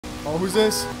Oh, who's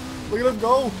this? Look at him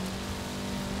go.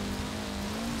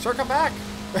 Sir, come back.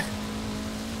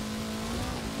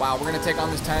 Wow, we're going to take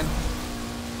on this 10.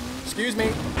 Excuse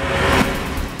me.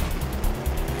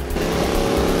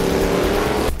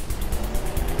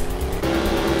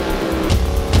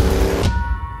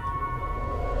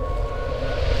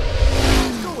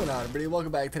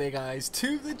 Welcome back today, guys,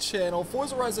 to the channel.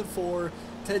 Forza Horizon 4.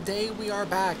 Today we are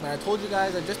back. Now, I told you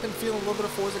guys I've just been feeling a little bit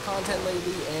of Forza content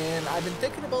lately, and I've been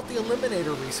thinking about the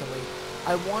Eliminator recently.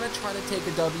 I want to try to take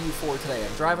a W for today.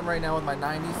 I'm driving right now with my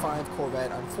 95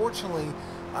 Corvette. Unfortunately,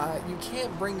 you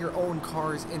can't bring your own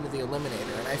cars into the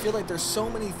Eliminator, and I feel like there's so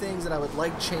many things that I would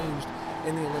like changed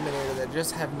in the Eliminator that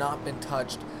just have not been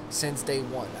touched since day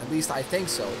one. At least I think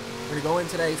so. We're going to go in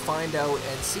today, find out,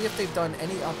 and see if they've done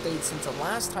any updates since the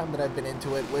last time that I've been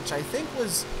into it, which I think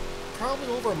was probably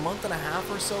over a month and a half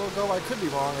or so ago. I could be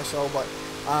wrong or so, but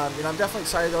you know, I'm definitely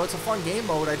excited though. It's a fun game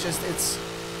mode. It's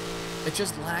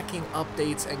just lacking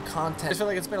updates and content. I just feel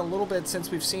like it's been a little bit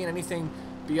since we've seen anything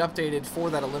be updated for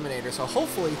that Eliminator, so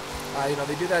hopefully you know,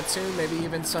 they do that soon. Maybe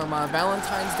even some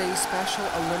Valentine's Day special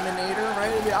Eliminator,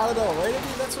 right? I mean, I don't know, right? I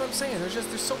mean, that's what I'm saying. There's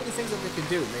so many things that they could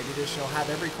do. Maybe just, you know, have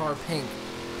every car pink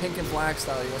and black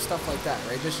style, you know, stuff like that,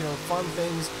 right? Just, you know, fun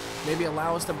things. Maybe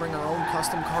allow us to bring our own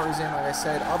custom cars in, like I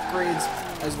said, upgrades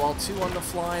as well too on the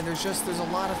fly. There's a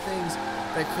lot of things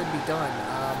that could be done.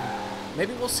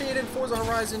 Maybe we'll see it in Forza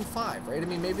Horizon 5, right? I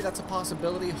mean, maybe that's a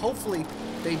possibility. Hopefully,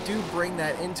 they do bring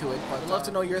that into it. But I'd love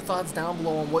to know your thoughts down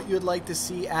below on what you'd like to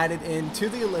see added into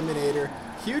the Eliminator.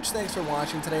 Huge thanks for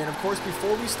watching today. And of course,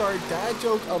 before we start, dad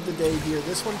joke of the day here.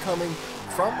 This one coming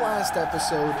from last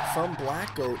episode from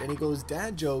Black Goat. And he goes,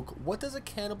 dad joke, what does a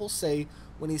cannibal say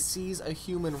when he sees a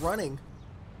human running?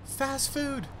 Fast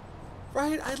food.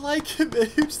 Right? I like it, man.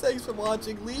 Huge thanks for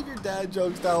watching. Leave your dad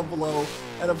jokes down below.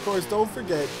 And of course, don't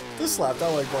forget to slap that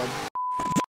like button.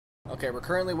 Okay, we're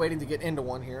currently waiting to get into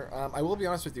one here. I will be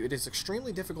honest with you, it is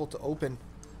extremely difficult to open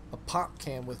a pop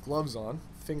can with gloves on.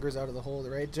 Fingers out of the hole,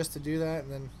 right? Just to do that,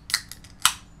 and then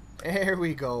there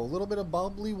we go. A little bit of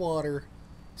bubbly water.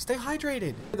 Stay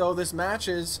hydrated. Though this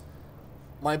matches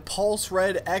my Pulse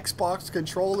Red Xbox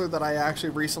controller that I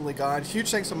actually recently got.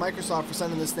 Huge thanks to Microsoft for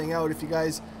sending this thing out. If you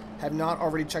guys have not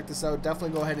already checked this out,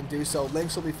 definitely go ahead and do so.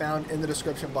 Links will be found in the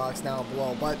description box down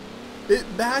below. But it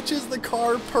matches the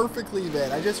car perfectly,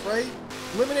 man. Right?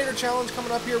 Eliminator challenge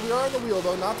coming up here. We are on the wheel,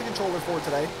 though, not the controller for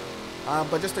today.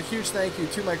 But just a huge thank you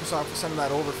to Microsoft for sending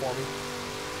that over for me.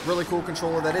 Really cool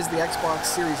controller. That is the Xbox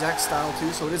Series X style,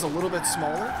 too, so it is a little bit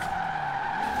smaller.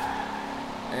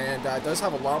 And it does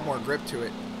have a lot more grip to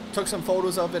it. Took some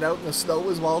photos of it out in the snow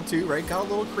as well, too, right? Got a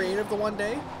little creative the one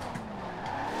day.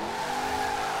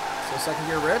 So second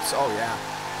gear rips. Oh, yeah.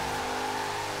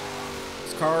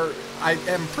 This car, I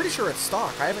am pretty sure it's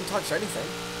stock. I haven't touched anything.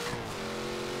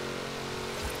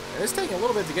 And it's taking a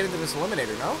little bit to get into this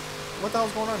Eliminator, no? What the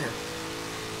hell's going on here?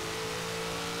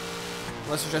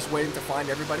 Unless it's just waiting to find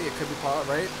everybody. It could be pot,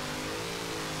 right?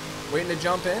 Waiting to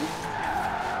jump in.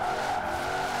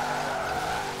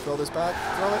 Throw this back.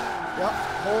 Throw it. Yep.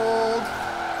 Hold.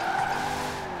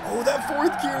 Oh, that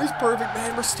fourth gear is perfect,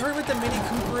 man. We're starting with the Mini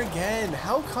Cooper again.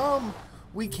 How come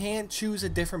we can't choose a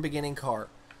different beginning car?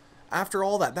 After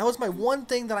all that, that was my one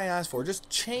thing that I asked for. Just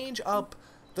change up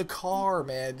the car,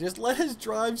 man. Just let us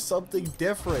drive something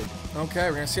different. Okay,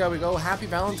 we're gonna see how we go. Happy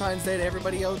Valentine's Day to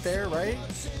everybody out there, right?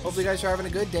 Hopefully you guys are having a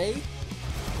good day.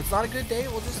 If it's not a good day,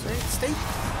 we'll just stay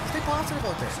positive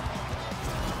out there.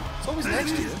 It's always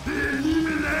next year.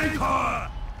 ELIMINATOR!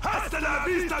 Hasta la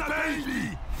vista,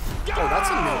 baby! Oh, that's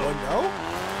a new one, no?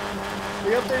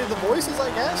 We updated the voices, I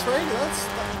guess, right?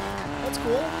 That's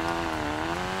cool. I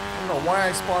don't know why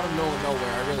I spawned in the middle of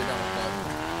nowhere. I really don't, but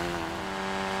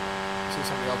see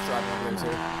somebody else driving over there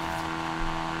too.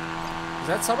 Is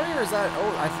that somebody or is that? Oh,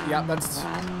 yeah, that's.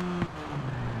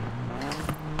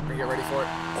 We're gonna get ready for it.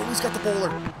 Oh, he's got the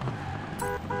bowler.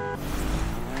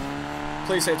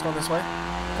 Please say it's going this way.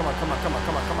 Come on, come on, come on,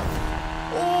 come on, come on.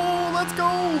 Oh, let's go!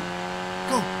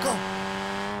 Go, go!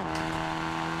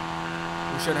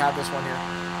 We should have this one here.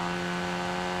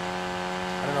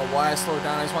 I don't know why I slowed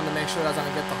down. I just wanted to make sure that I was going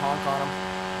to get the honk on him.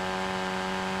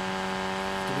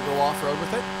 Did we go off-road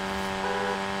with it?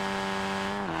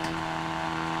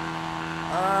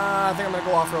 I think I'm going to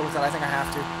go off-road with it. I think I have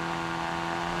to.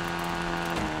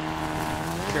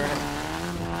 We're doing it.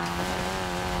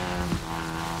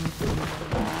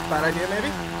 Bad idea, maybe?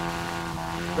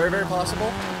 Very, very possible.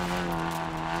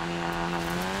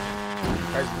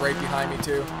 Guy's right behind me,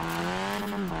 too.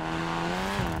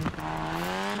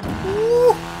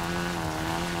 Woo!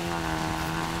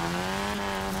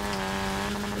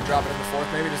 Drop it in the fourth,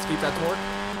 maybe, just to keep that torque.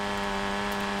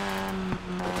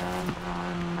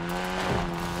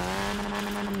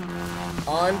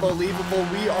 Unbelievable.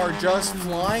 We are just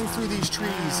flying through these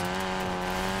trees.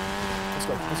 Let's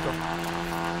go. Let's go.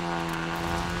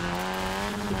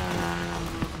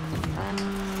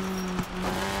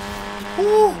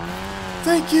 Ooh,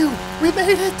 thank you. We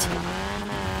made it.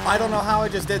 I don't know how I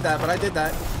just did that, but I did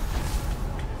that.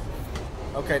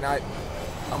 Okay, now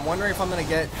I'm wondering if I'm going to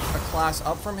get a class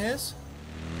up from his.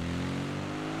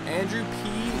 Andrew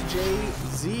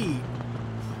PJZ.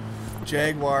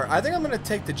 Jaguar. I think I'm going to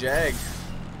take the Jag.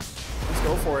 Let's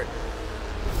go for it.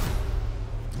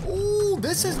 Ooh,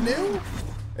 this is new,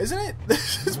 isn't it?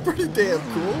 This is pretty damn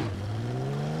cool.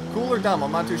 Cool or dumb,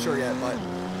 I'm not too sure yet, but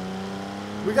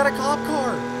we got a cop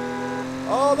car.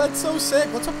 Oh, that's so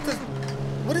sick. What's up with this?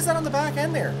 What is that on the back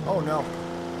end there? Oh, no.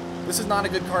 This is not a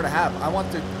good car to have. I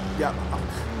want the... Yeah.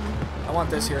 I want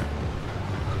this here.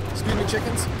 Excuse me,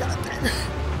 chickens. God damn it.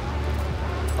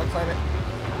 I'll claim it.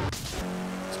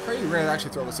 It's crazy. We're going to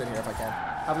actually throw this in here if I can.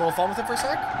 Have a little fun with it for a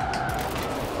sec.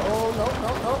 Oh, no,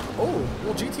 no, no. Oh,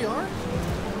 little GTR?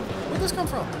 Where'd this come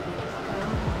from?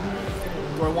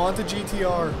 Do I want the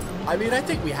GTR? I mean, I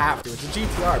think we have to. It's a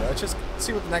GTR, but let's just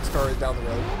see what the next car is down the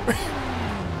road.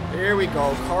 Here we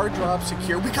go. Car drop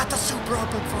secure. We got the Supra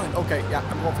up in front. Okay, yeah,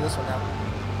 I'm going for this one now.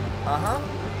 Uh-huh.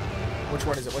 Which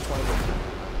one is it? Which one is it?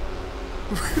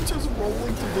 We're just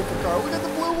rolling through different cars. We got the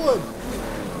blue one.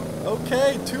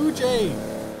 Okay, 2J.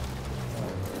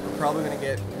 We're probably going to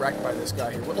get wrecked by this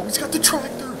guy here. Oh, he's got the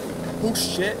tractor. Oh,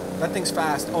 shit. That thing's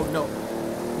fast. Oh, no.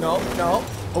 No, no.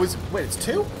 Oh, wait, it's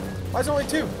 2? Why is it only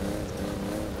 2?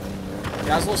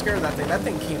 Yeah, I was a little scared of that thing. That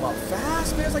thing came up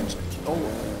fast, man. It's like... Oh.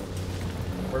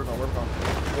 Where are we going? Where are we going?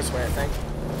 This way, I think.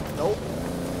 Nope.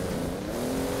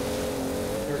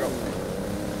 Here we go.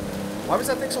 Why was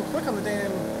that thing so quick on the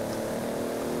damn...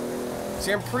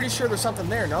 See, I'm pretty sure there's something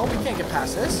there. No, we can't get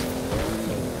past this.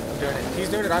 I'm doing it. He's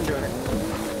doing it. I'm doing it.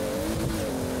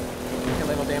 Get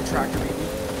little damn tractor, baby.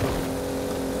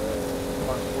 Come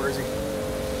on. Where is he?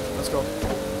 Let's go.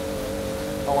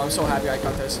 Oh, I'm so happy I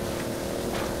cut this.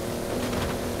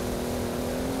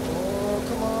 Oh,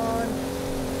 come on.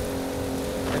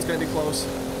 It's going to be close.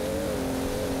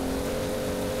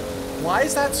 Why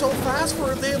is that so fast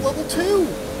for a day at level 2?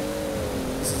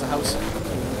 This is a house.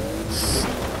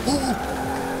 Ooh.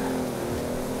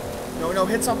 No, no,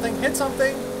 hit something. Hit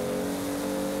something.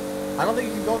 I don't think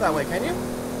you can go that way, can you?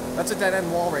 That's a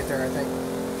dead-end wall right there, I think.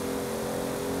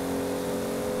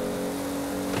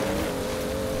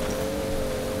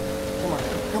 Come on,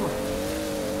 come on.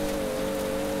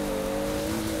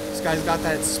 This guy's got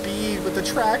that speed with the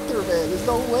tractor, man. There's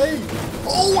no way.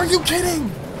 Oh, are you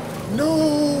kidding?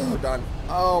 No. We're done.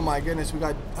 Oh, my goodness. We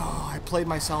got... Oh, I played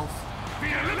myself. The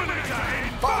Eliminator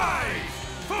in 5,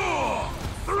 4,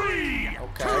 3,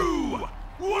 2,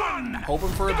 1. Hoping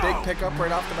for a big pickup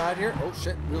right off the bat here. Oh,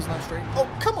 shit. Wheels not straight. Oh,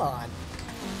 come on.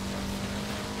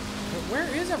 Where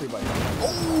is everybody?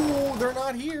 Oh, they're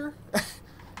not here. Here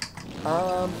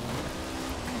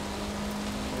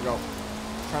we go.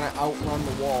 Trying to outrun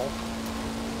the wall.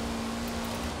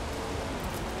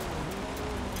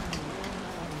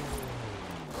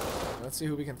 Let's see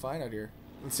who we can find out here.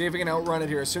 Let's see if we can outrun it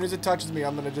here. As soon as it touches me,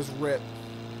 I'm going to just rip.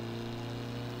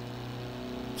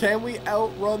 Can we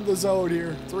outrun the zone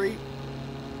here? 3,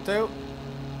 2,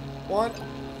 1.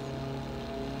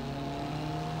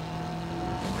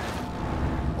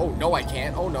 Oh, no, I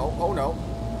can't. Oh, no. Oh, no.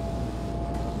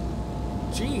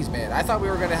 Jeez, man. I thought we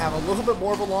were going to have a little bit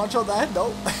more of a launch on that.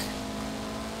 Nope.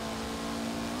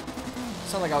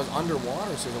 Sounded like I was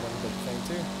underwater, so it was a good thing,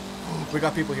 too. We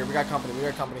got people here. We got company. We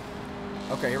got company.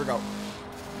 Okay, here we go.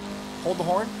 Hold the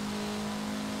horn.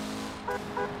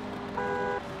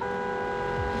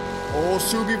 Oh,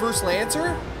 Subi versus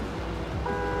Lancer.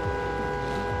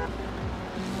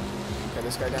 Okay,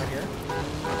 this guy down here.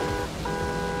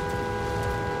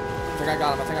 I think I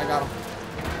got him. I think I got him.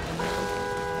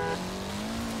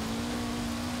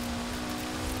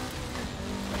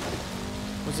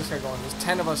 Where's this guy going? There's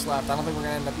 10 of us left. I don't think we're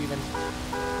going to end up even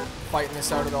fighting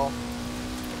this out at all.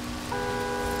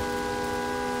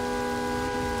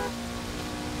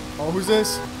 Oh, who's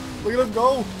this? Look at him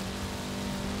go.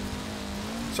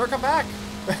 Sir, come back.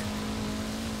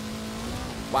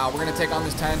 Wow, we're going to take on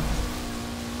this 10.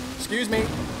 Excuse me.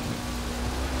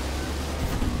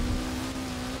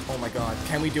 Oh my god.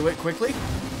 Can we do it quickly?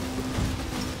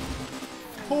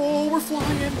 Oh, we're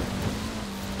flying.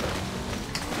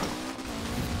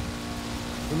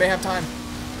 We may have time.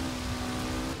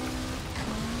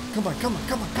 Come on, come on,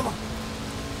 come on, come on.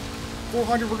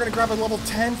 400, we're going to grab a level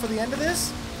 10 for the end of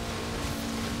this.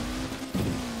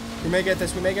 We may get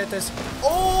this, we may get this.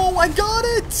 Oh, I got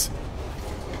it!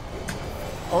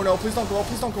 Oh no, please don't go out,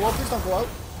 please don't go out, please don't go out.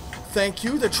 Thank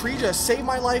you. The tree just saved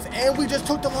my life, and we just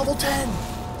took the level 10.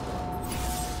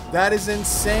 That is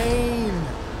insane.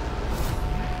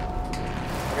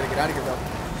 I gotta get out of here, though.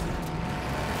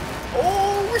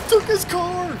 Oh, we took his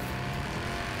car.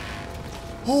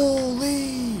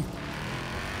 Holy.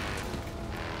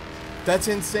 That's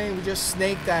insane. We just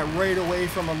snaked that right away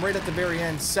from him, right at the very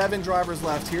end. 7 drivers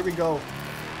left. Here we go.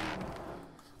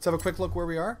 Let's have a quick look where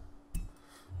we are.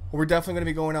 Well, we're definitely going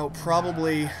to be going out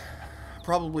probably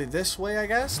this way, I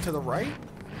guess, to the right.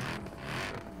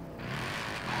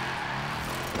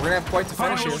 We're going to have quite the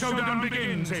finish here. Final showdown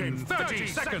begins in 30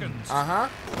 seconds. Uh-huh.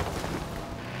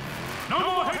 No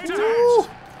more head-to-heads.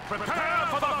 Prepare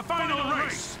for the final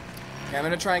race. Okay, I'm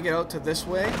going to try and get out to this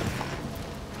way.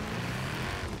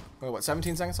 Wait, what,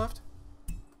 17 seconds left?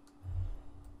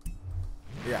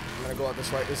 Yeah, I'm going to go out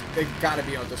this way. They got to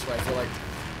be out this way, I feel like.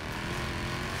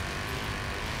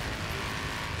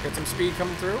 Get some speed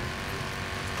coming through.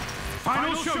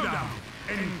 Final showdown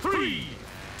in 3,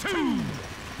 2,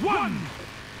 1,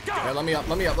 go! Alright, let me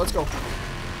up, let's go.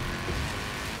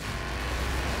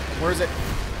 Where is it?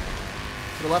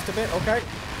 To the left a bit, okay.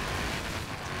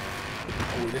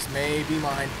 Oh, this may be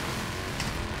mine.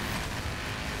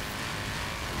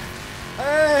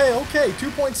 Hey, okay,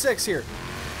 2.6 here.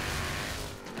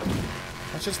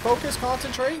 Let's just focus,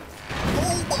 concentrate.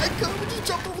 Oh my god, we just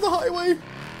jumped over the highway.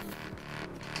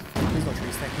 Please no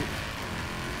trees, thank you.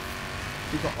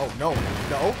 Keep going. Oh, no.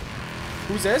 No.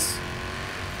 Who's this?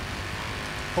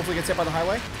 Hopefully gets hit by the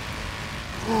highway.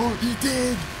 Oh, he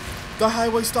did. The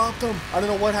highway stopped him. I don't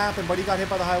know what happened, but he got hit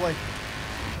by the highway.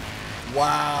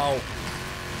 Wow.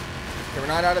 Okay, we're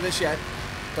not out of this yet.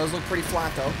 Does look pretty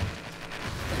flat, though.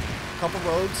 Couple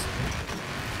roads.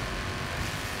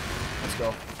 Let's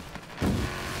go.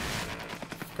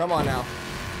 Come on now.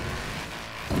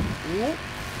 Ooh.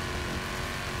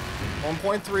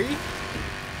 1.3.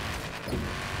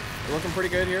 We're looking pretty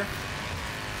good here.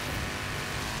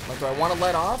 Like, do I want to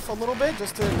let off a little bit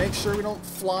just to make sure we don't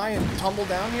fly and tumble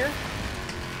down here?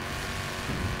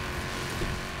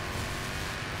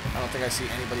 I don't think I see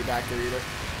anybody back there either.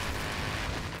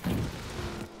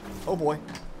 Oh boy.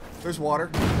 There's water.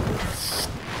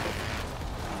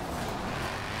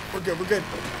 We're good, we're good.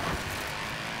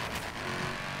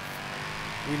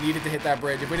 We needed to hit that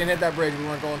bridge. If we didn't hit that bridge, we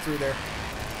weren't going through there.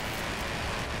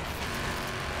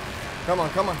 Come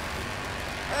on, come on.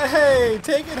 Hey,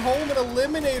 taking home an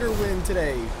Eliminator win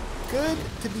today. Good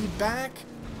to be back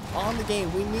on the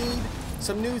game. We need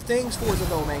some new things for Forza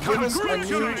though, man. Give us a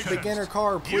new beginner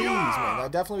car, please, man.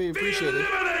 That'd definitely be appreciated.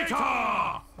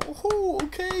 Oh,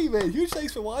 okay, man. Huge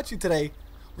thanks for watching today.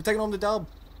 We're taking home the dub.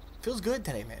 Feels good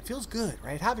today, man. Feels good,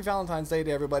 right? Happy Valentine's Day to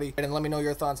everybody. And let me know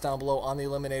your thoughts down below on the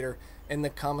Eliminator in the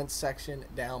comments section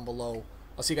down below.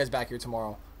 I'll see you guys back here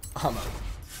tomorrow. I'm out.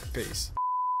 Peace.